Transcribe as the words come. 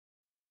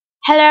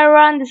Hello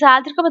everyone, this is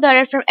Adrika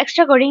Badaria from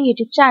Extra Coding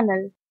YouTube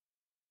channel.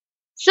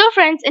 So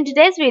friends, in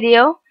today's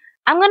video,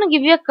 I'm going to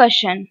give you a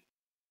question.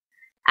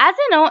 As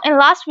you know, in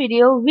last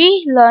video,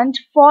 we learned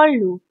for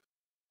loop.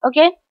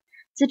 Okay,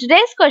 so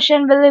today's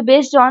question will be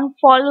based on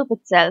for loop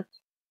itself.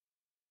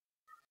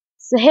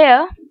 So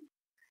here,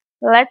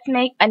 let's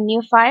make a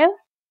new file,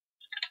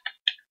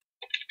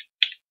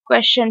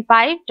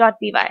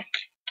 question5.py.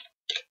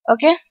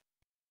 Okay,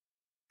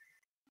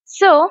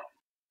 so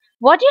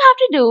what you have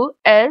to do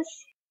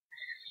is,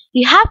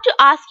 you have to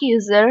ask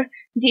user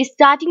the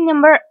starting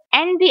number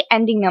and the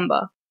ending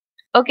number.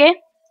 Okay,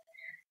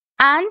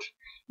 and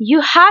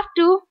you have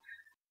to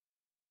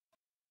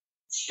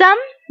sum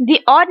the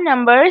odd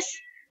numbers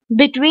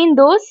between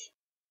those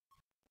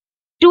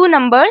two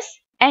numbers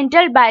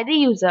entered by the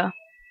user,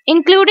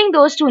 including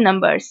those two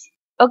numbers.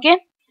 Okay,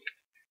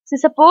 so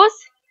suppose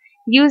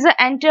user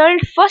entered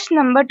first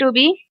number to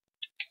be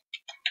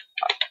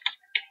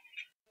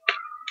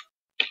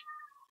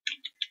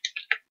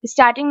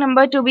starting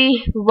number to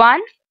be 1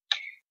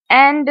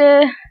 and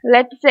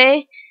let's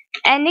say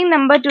ending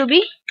number to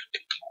be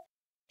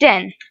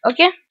 10.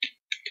 Okay,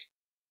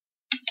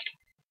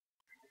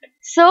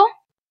 so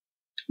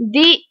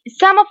the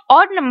sum of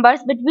odd numbers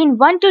between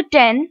 1 to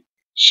 10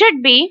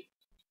 should be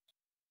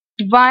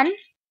 1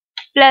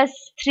 plus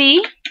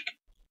 3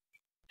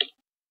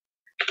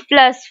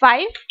 plus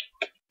 5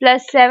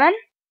 plus 7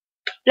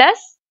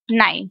 plus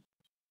 9.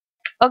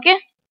 Okay,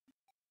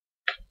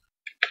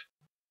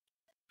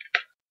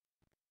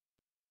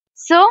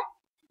 so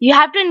you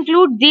have to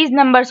include these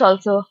numbers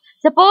also.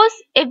 Suppose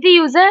if the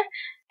user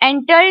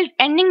entered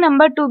ending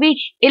number to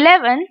be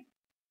 11,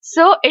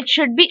 so it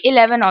should be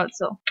 11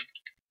 also,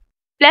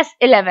 plus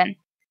 11.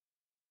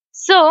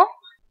 So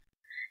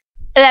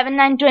 11,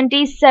 9,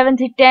 20, 7,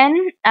 3,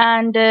 10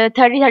 and 30,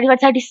 35,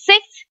 36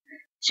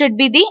 should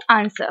be the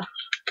answer.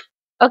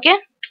 Okay,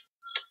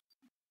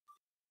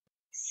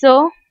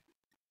 so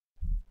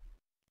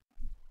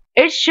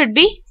it should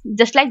be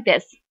just like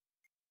this.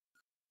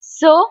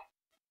 So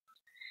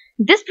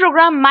this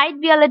program might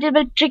be a little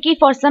bit tricky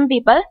for some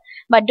people,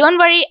 but don't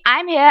worry,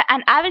 I'm here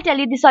and I will tell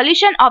you the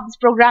solution of this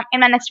program in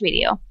my next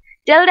video.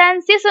 Till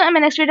then, see you soon in my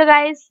next video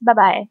guys. Bye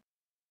bye.